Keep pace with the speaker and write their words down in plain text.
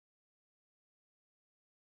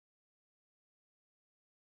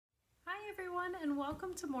Hi everyone and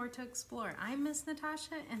welcome to More to Explore. I'm Miss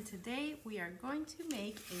Natasha and today we are going to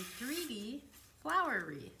make a 3D flower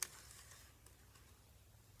wreath.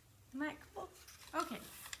 Isn't that cool? Okay,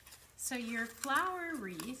 so your flower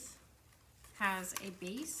wreath has a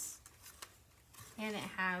base and it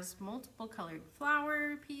has multiple colored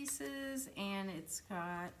flower pieces and it's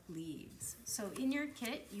got leaves. So in your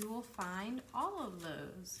kit you will find all of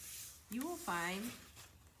those. You will find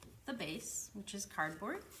the base, which is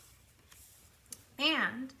cardboard,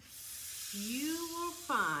 and you will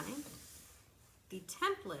find the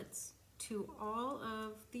templates to all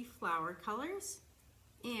of the flower colors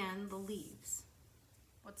and the leaves.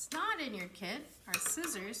 What's not in your kit are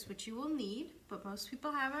scissors, which you will need, but most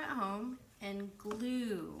people have at home, and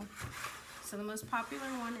glue. So the most popular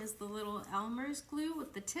one is the little Elmer's glue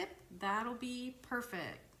with the tip. That'll be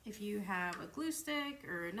perfect. If you have a glue stick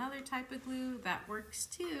or another type of glue, that works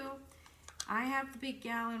too. I have the big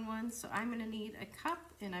gallon one, so I'm gonna need a cup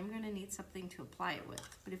and I'm gonna need something to apply it with.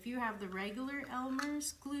 But if you have the regular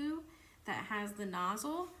Elmer's glue that has the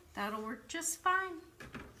nozzle, that'll work just fine.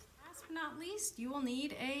 Last but not least, you will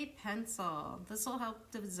need a pencil. This will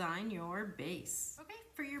help design your base. Okay,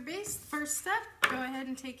 for your base, first step, go ahead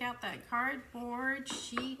and take out that cardboard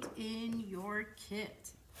sheet in your kit.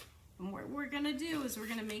 And what we're gonna do is we're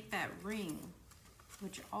gonna make that ring,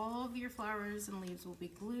 which all of your flowers and leaves will be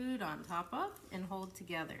glued on top of and hold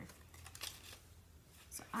together.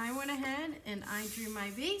 So I went ahead and I drew my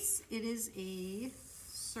base. It is a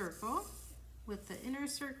circle with the inner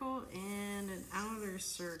circle and an outer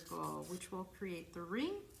circle, which will create the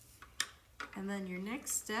ring. And then your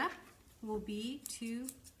next step will be to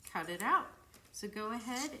cut it out. So go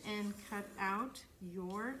ahead and cut out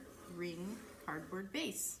your ring cardboard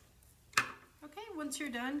base. Okay, once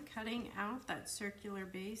you're done cutting out that circular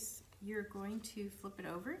base, you're going to flip it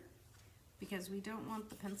over because we don't want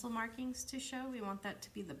the pencil markings to show. We want that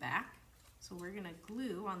to be the back. So we're gonna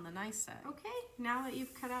glue on the nice side. Okay, now that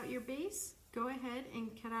you've cut out your base, go ahead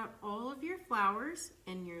and cut out all of your flowers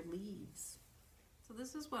and your leaves. So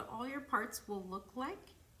this is what all your parts will look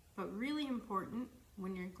like, but really important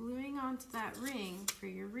when you're gluing onto that ring for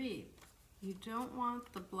your wreath, you don't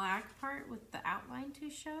want the black part with the outline to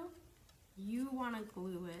show. You want to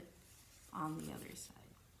glue it on the other side.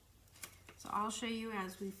 So I'll show you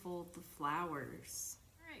as we fold the flowers.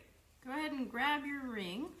 All right, go ahead and grab your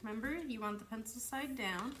ring. Remember, you want the pencil side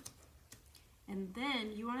down. And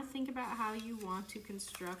then you want to think about how you want to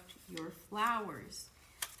construct your flowers.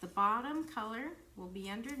 The bottom color will be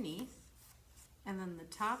underneath, and then the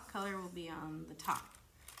top color will be on the top.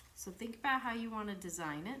 So think about how you want to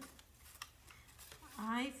design it.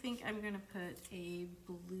 I think I'm going to put a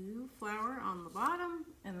blue flower on the bottom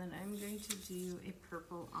and then I'm going to do a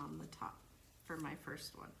purple on the top for my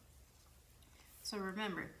first one. So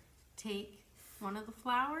remember, take one of the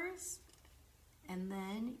flowers and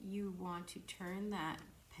then you want to turn that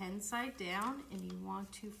pen side down and you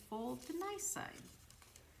want to fold the nice side.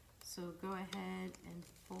 So go ahead and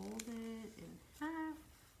fold it in half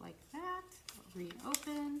like that,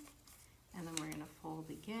 reopen. And then we're going to fold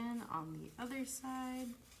again on the other side.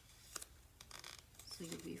 So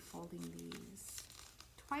you'll be folding these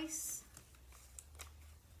twice.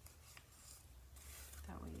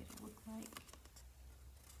 That way it'll look like that.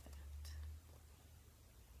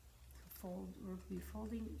 We'll be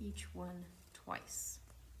folding each one twice.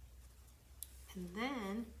 And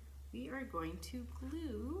then we are going to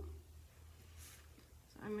glue.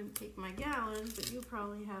 So I'm going to take my gallon, but you'll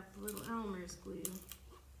probably have the little Elmer's glue,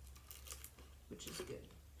 which is good.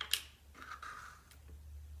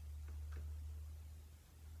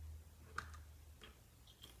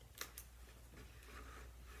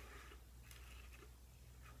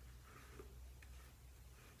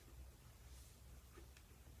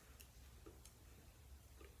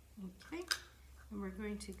 Okay, and we're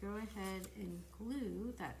going to go ahead and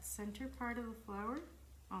glue that center part of the flower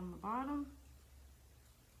on the bottom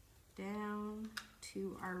down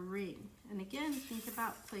to our ring. And again, think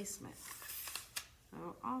about placement.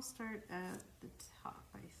 So I'll start at the top,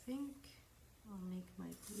 I think. I'll make my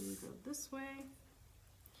glue go this way.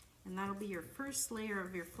 And that'll be your first layer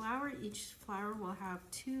of your flower. Each flower will have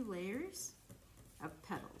 2 layers of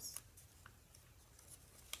petals.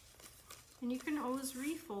 And you can always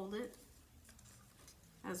refold it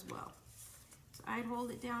as well. So I'd hold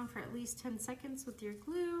it down for at least 10 seconds with your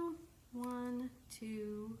glue. 1,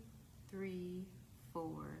 2, 3, 4,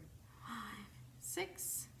 5,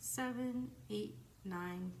 6, 7, 8,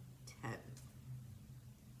 9, 10.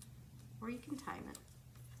 Or you can time it.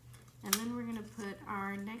 And then we're going to put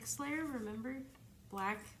our next layer, remember,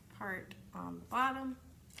 black part on the bottom,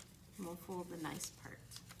 and we'll fold the nice part.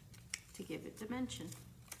 to give it dimension.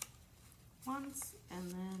 Once and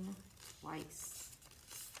then twice.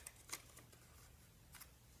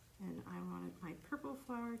 And I wanted my purple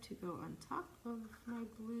flower to go on top of my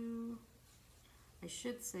blue. I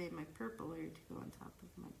should say my purple layer to go on top of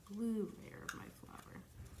my blue layer of my flower.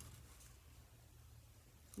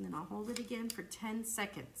 And then I'll hold it again for 10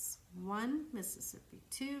 seconds. 1 Mississippi,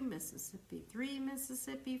 2 Mississippi, 3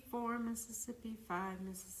 Mississippi, 4 Mississippi, 5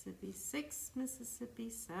 Mississippi, 6 Mississippi,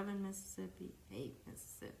 7 Mississippi, 8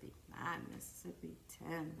 Mississippi, 9 Mississippi,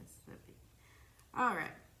 10 Mississippi. All right.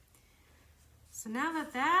 So now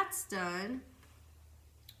that that's done,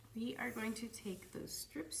 we are going to take those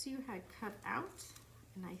strips you had cut out,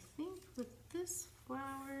 and I think with this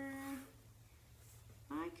flower,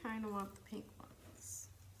 I kind of want the pink ones.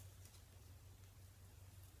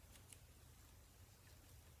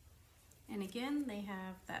 And again, they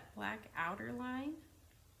have that black outer line,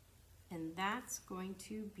 and that's going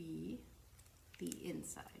to be the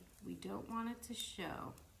inside. We don't want it to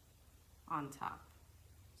show on top.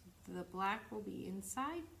 So the black will be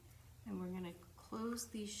inside, and we're going to close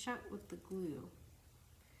these shut with the glue.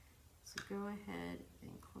 So go ahead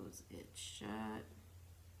and close it shut.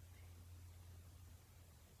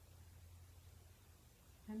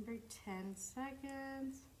 Remember, 10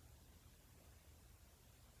 seconds.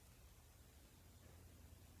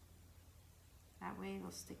 That way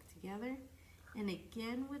it'll stick together. And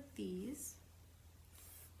again with these,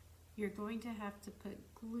 you're going to have to put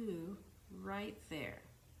glue right there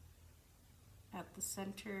at the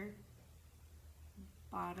center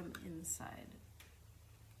bottom inside.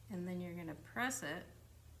 And then you're going to press it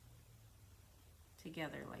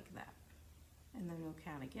together like that. And then we'll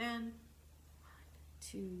count again. 1,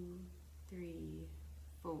 2, 3,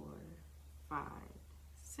 4, 5,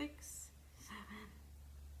 6, 7,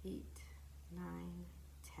 8, 9,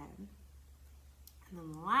 10. And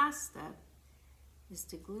then the last step is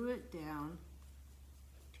to glue it down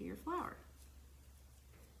to your flower.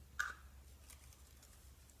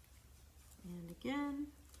 And again,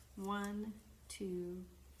 1, 2,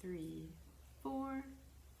 3, 4,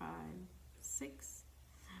 5, 6,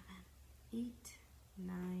 7, 8,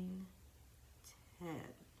 9, 10.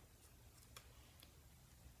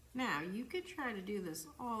 Now, you could try to do this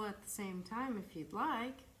all at the same time if you'd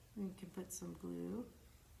like. We can put some glue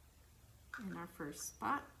in our first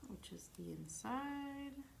spot, which is the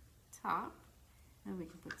inside top. And we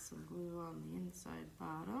can put some glue on the inside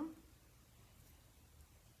bottom.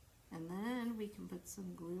 And then we can put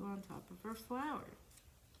some glue on top of our flower.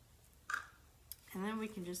 And then we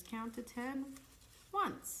can just count to 10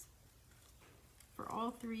 once for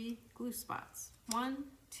all 3 glue spots. 1,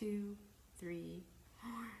 2, 3,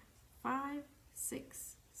 4, 5,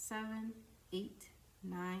 6, 7, 8,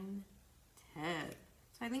 9, 10.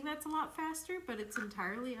 So I think that's a lot faster, but it's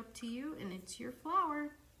entirely up to you, and it's your flower.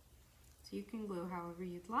 So you can glue however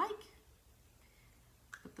you'd like.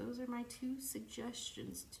 But those are my 2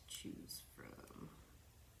 suggestions to choose from.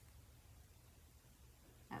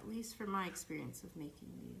 At least from my experience of making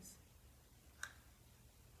these.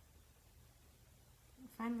 I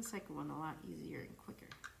find the second one a lot easier and quicker.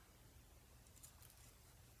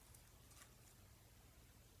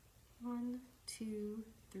 1, 2,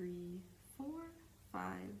 3, 4, 5,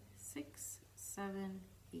 6, 7,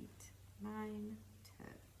 8, 9, 10.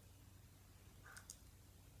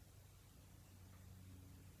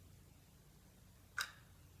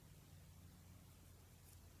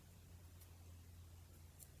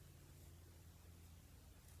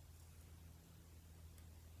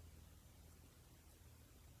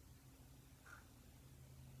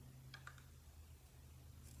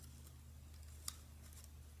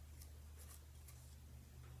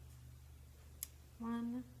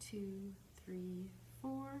 One, 2, 3,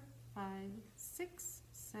 4, 5, 6,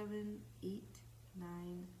 7, 8,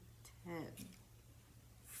 9, 10.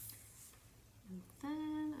 And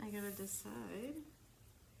then I gotta decide,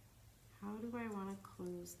 how do I want to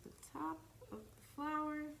close the top of the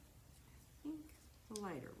flower? I think the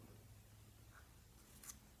lighter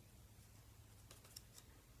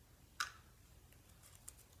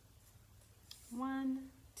one. 1,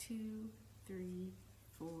 2, 3,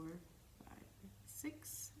 4, 5,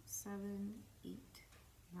 6, 7, 8,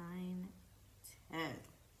 9, 10.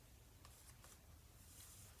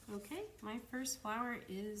 Okay, my first flower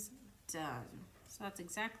is done. So that's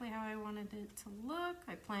exactly how I wanted it to look.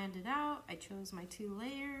 I planned it out. I chose my 2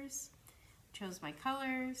 layers, chose my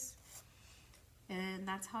colors, and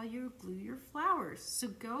that's how you glue your flowers. So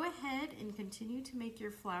go ahead and continue to make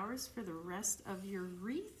your flowers for the rest of your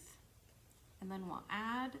wreath. and then we'll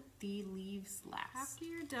add the leaves last. After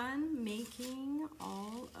you're done making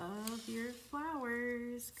all of your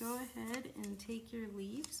flowers, go ahead and take your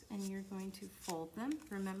leaves and you're going to fold them.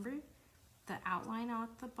 Remember the outline at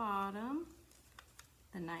the bottom,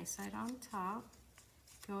 the nice side on top.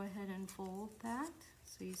 Go ahead and fold that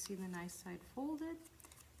so you see the nice side folded.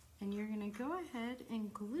 And you're going to go ahead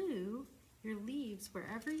and glue your leaves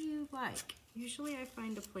wherever you like. Usually I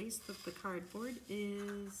find a place that the cardboard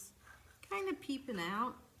is kind of peeping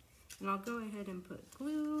out, and I'll go ahead and put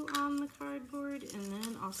glue on the cardboard, and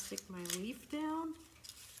then I'll stick my leaf down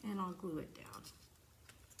and I'll glue it down.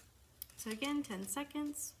 So again, 10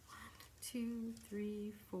 seconds. 1, 2,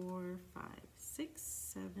 3, 4, 5, 6,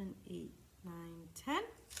 7, 8, 9, 10.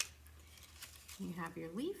 And you have your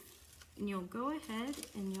leaf, and you'll go ahead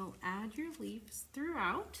and you'll add your leaves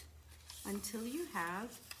throughout until you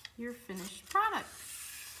have your finished product.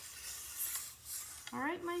 All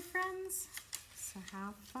right, my friends, so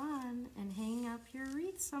have fun and hang up your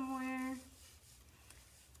wreath somewhere.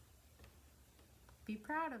 Be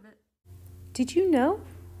proud of it. Did you know?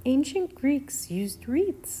 Ancient Greeks used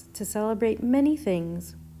wreaths to celebrate many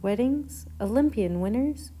things: weddings, Olympian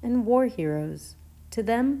winners, and war heroes. To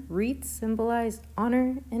them, wreaths symbolized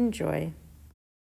honor and joy.